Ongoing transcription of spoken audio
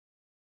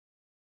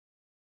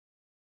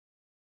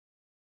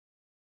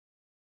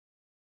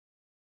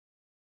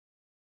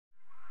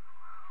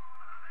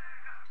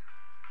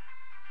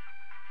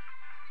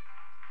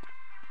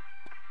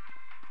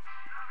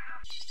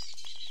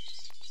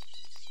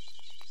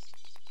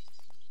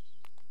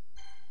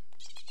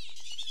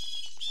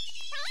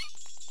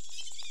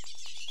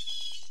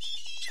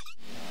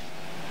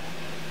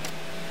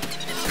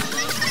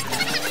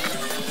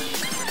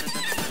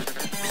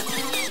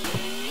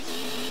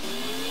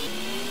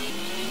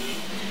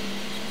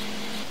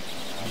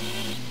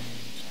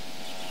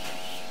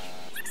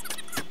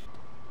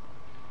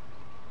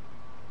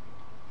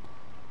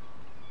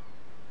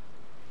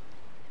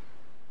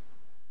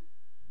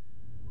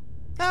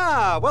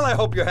well, I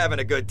hope you're having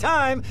a good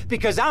time,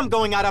 because I'm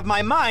going out of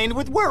my mind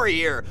with worry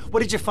here.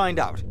 What did you find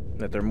out?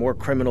 That there are more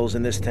criminals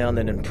in this town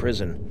than in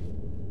prison.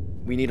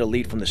 We need a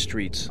lead from the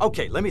streets.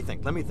 Okay, let me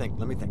think.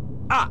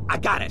 Ah, I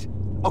got it.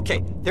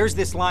 Okay, there's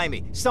this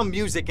limey, some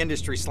music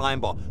industry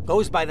slimeball.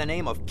 Goes by the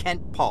name of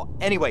Kent Paul.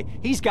 Anyway,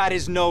 he's got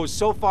his nose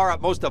so far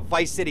up most of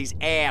Vice City's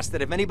ass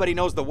that if anybody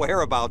knows the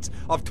whereabouts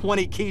of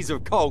 20 keys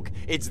of coke,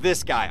 it's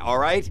this guy, all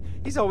right?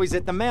 He's always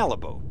at the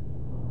Malibu.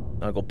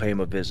 I'll go pay him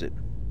a visit.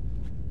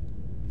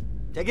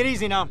 Take it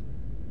easy now.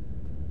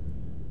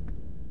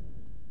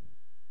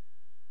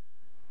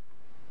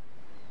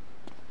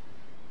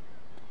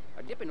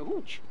 A dip in the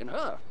hooch, and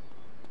her.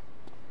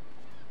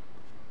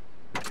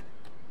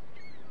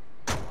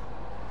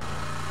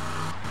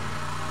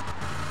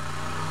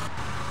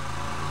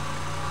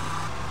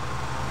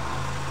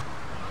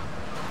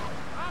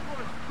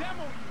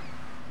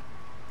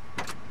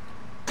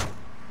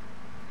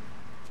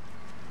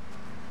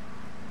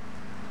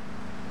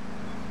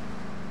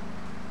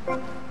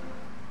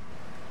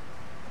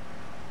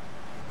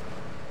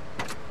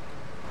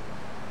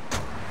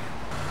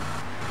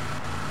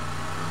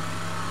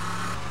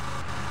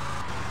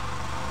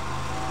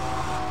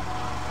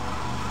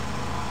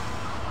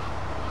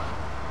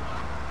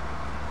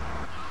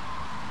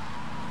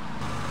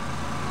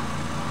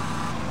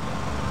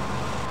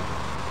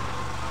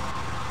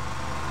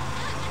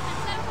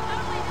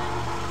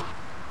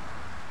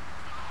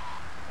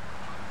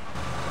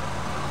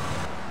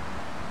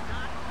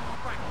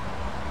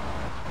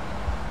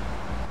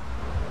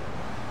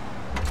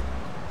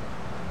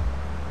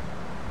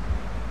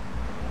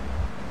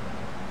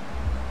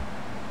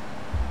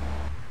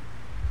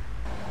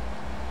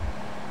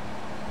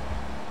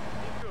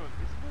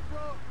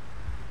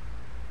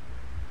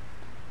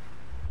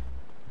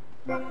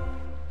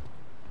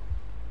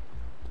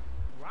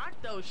 Rock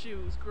those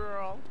shoes,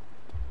 girl.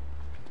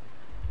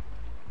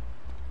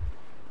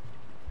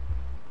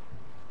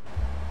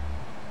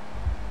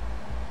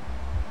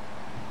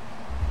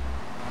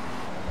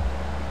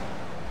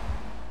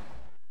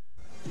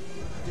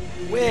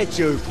 Where'd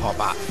you pop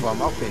up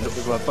from? I've been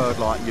looking for a bird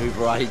like you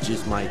for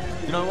ages, mate.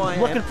 You know why I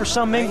am? Looking for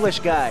some English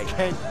guy.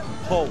 Kent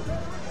Paul.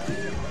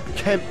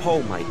 Kent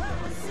Paul, mate.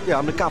 Yeah,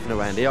 I'm the governor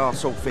around here. I'll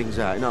sort things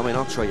out. You know what I mean?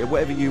 I'll treat you.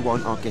 Whatever you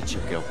want, I'll get you,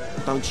 girl.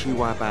 Don't you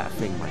worry about a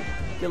thing, mate.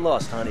 Get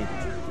lost, honey.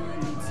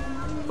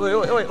 Oi,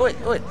 oi, oi, oi,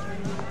 oi.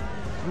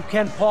 You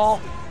Ken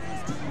Paul?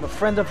 I'm a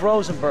friend of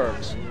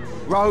Rosenberg's.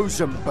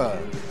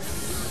 Rosenberg.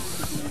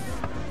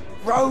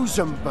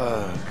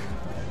 Rosenberg.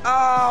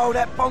 Oh,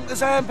 that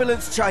bonkers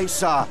ambulance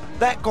chaser.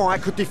 That guy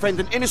could defend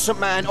an innocent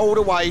man all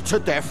the way to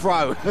death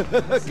row.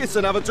 Get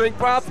another drink,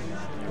 bruv.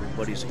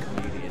 Everybody's a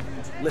comedian.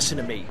 Listen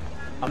to me.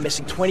 I'm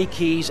missing 20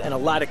 keys and a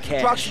lot of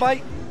cash. Drugs,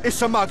 mate?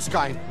 It's a mug's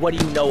game. What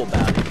do you know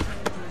about it?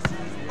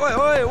 Oi,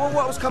 oi, well,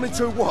 what I was coming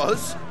to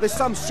was, there's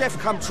some chef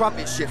come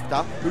trumpet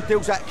shifter who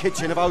deals at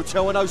kitchen of a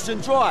hotel on Ocean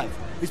Drive.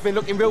 He's been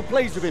looking real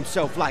pleased with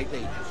himself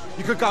lately.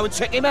 You could go and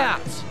check him out.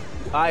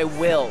 I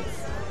will.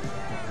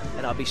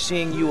 And I'll be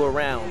seeing you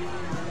around.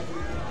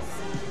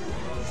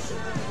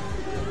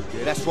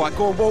 Yeah, that's right.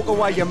 Go and walk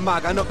away, you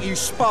mug. I knock you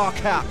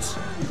spark out.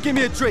 Give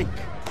me a drink.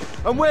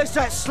 And where's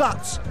that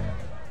slut?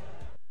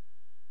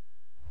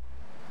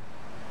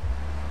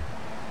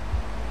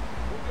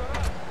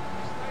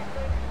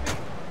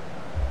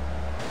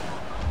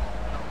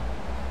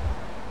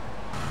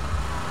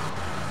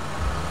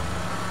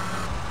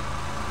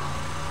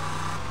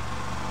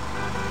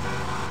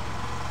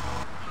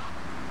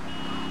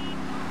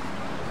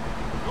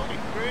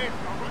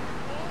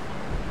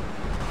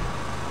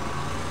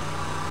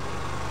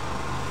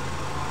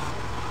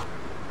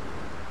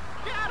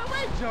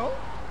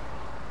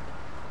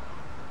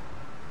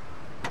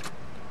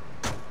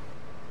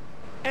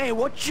 Hey,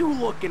 what you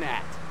looking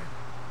at?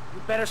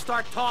 You better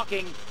start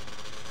talking.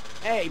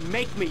 Hey,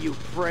 make me, you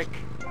prick.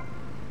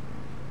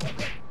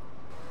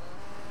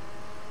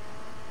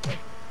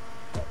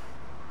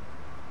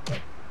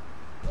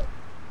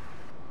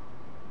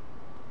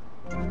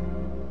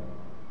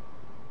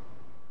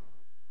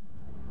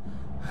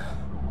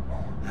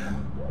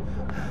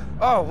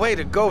 Oh, way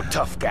to go,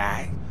 tough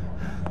guy.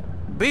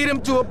 Beat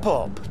him to a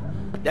pulp.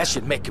 That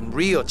should make him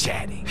real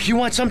chatty. You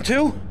want some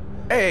too?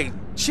 Hey,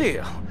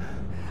 chill.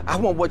 I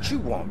want what you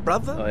want,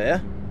 brother. Oh, yeah?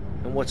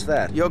 And what's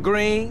that? Your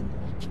green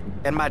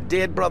and my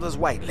dead brother's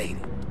white lady.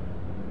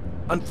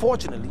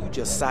 Unfortunately, you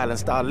just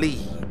silenced our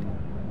lead.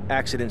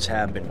 Accidents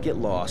happen. Get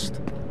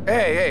lost.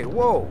 Hey,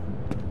 whoa.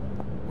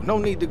 No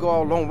need to go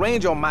all Lone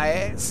Range on my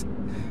ass.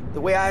 The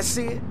way I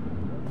see it,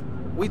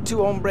 we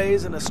two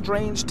hombres in a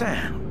strange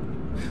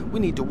town.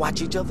 We need to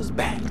watch each other's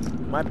back.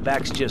 My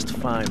back's just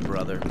fine,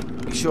 brother.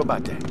 You sure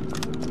about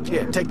that?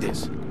 Here, take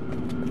this.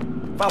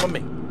 Follow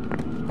me.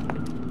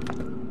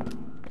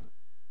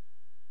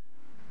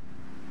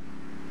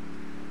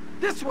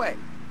 This way.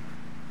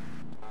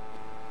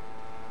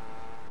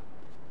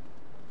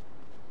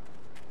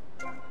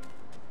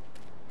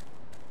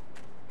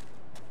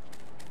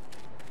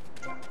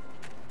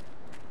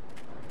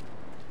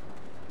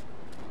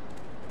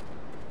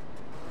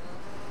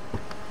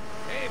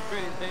 Hey,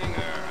 pretty thing,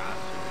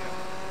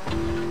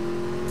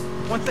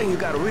 One thing you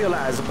gotta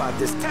realize about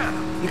this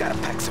town, you gotta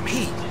pack some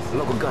heat. The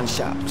local gun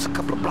shop's a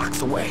couple of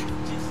blocks away.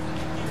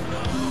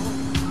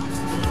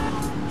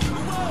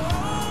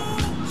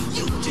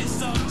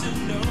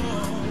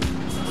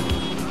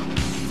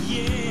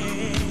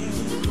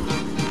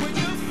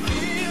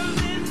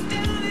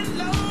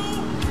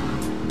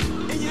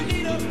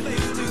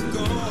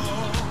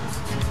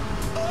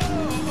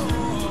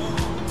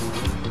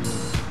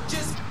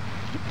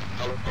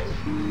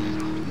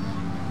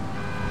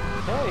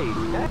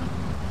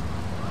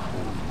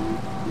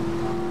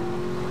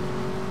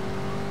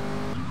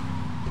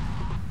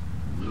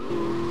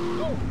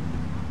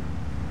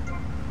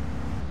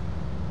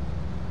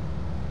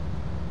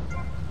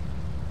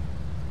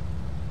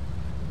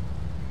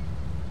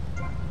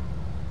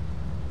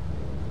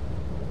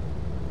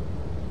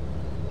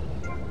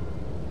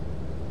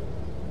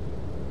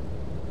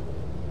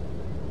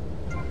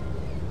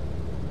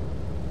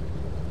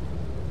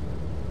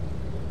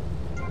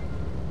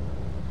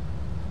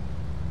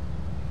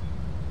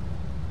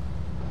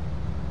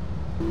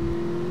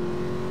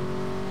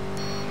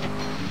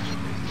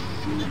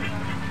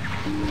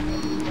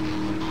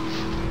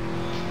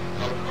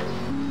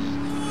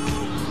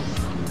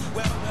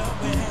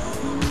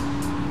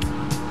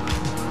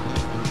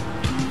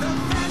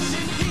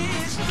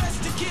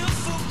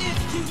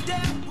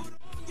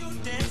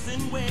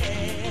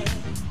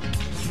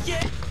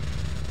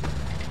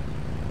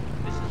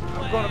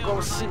 I'm gonna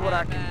go see what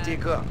I can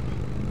dig up.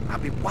 I'll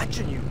be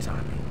watching you,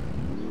 Tommy.